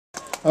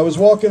I was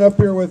walking up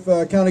here with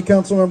County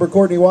Councilmember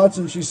Courtney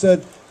Watson. She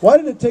said, "Why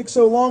did it take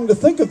so long to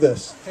think of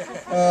this?"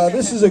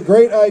 This is a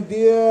great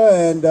idea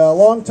and a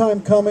long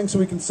time coming, so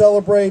we can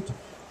celebrate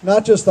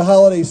not just the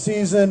holiday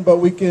season, but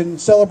we can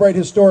celebrate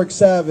historic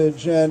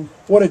Savage and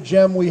what a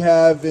gem we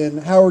have in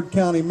Howard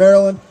County,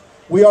 Maryland.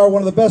 We are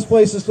one of the best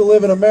places to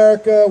live in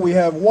America. We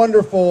have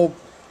wonderful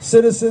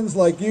citizens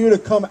like you to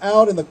come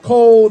out in the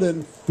cold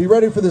and be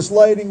ready for this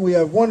lighting. We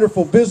have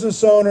wonderful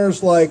business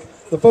owners like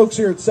the folks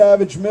here at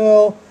Savage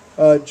Mill,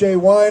 Jay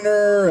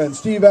Weiner and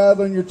Steve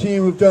Adler and your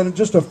team, who've done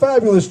just a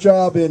fabulous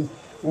job in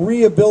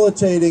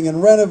rehabilitating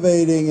and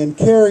renovating and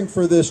caring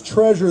for this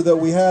treasure that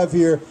we have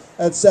here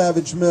at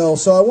Savage Mill.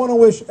 So I want to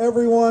wish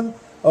everyone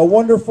a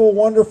wonderful,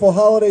 wonderful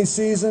holiday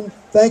season.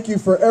 Thank you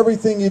for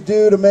everything you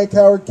do to make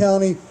Howard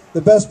County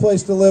the best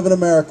place to live in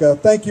America.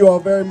 Thank you all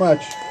very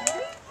much.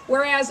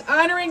 Whereas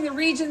honoring the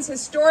region's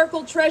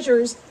historical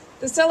treasures,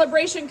 the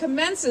celebration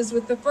commences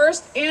with the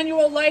first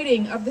annual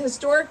lighting of the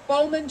historic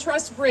Bollman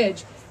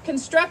Bridge,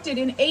 constructed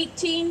in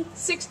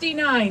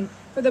 1869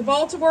 for the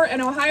Baltimore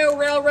and Ohio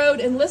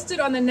Railroad and listed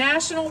on the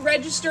National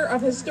Register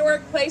of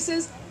Historic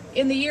Places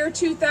in the year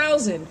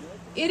 2000.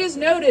 It is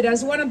noted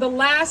as one of the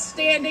last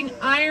standing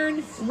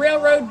iron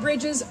railroad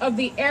bridges of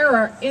the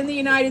era in the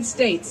United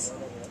States.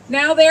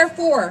 Now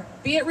therefore,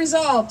 be it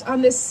resolved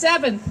on this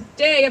 7th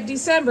day of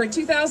December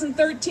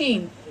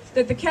 2013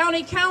 that the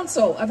County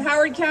Council of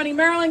Howard County,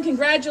 Maryland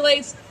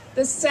congratulates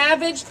the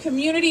Savage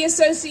Community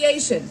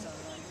Association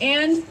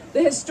and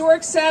the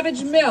Historic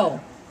Savage Mill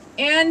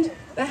and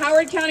the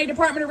Howard County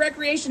Department of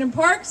Recreation and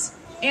Parks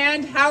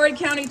and Howard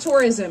County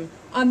Tourism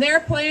on their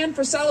plan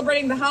for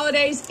celebrating the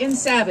holidays in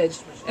Savage.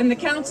 And the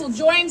council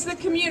joins the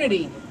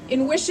community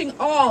in wishing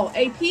all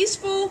a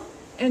peaceful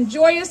and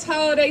joyous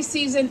holiday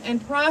season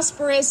and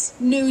prosperous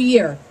new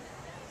year.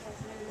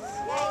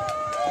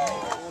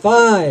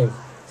 5,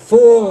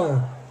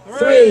 4,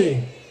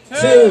 3,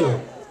 2,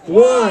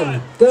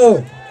 1,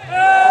 go!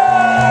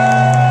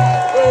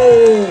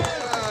 Yay.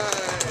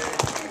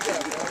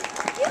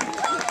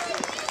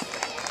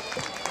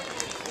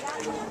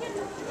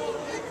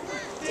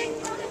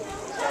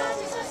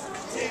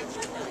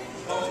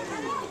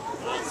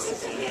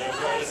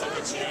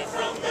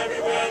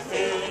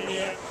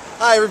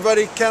 Hi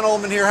everybody, Ken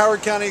Ulman here,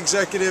 Howard County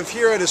Executive,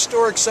 here at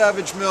historic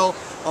Savage Mill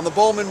on the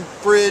Bollman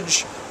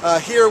Bridge.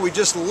 Here we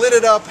just lit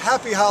it up.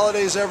 Happy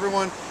holidays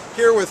everyone.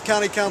 Here with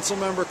County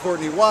Councilmember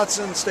Courtney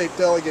Watson, State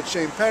Delegate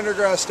Shane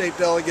Pendergrass, State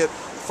Delegate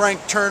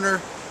Frank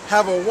Turner.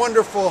 Have a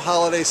wonderful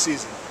holiday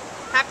season.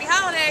 Happy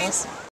holidays!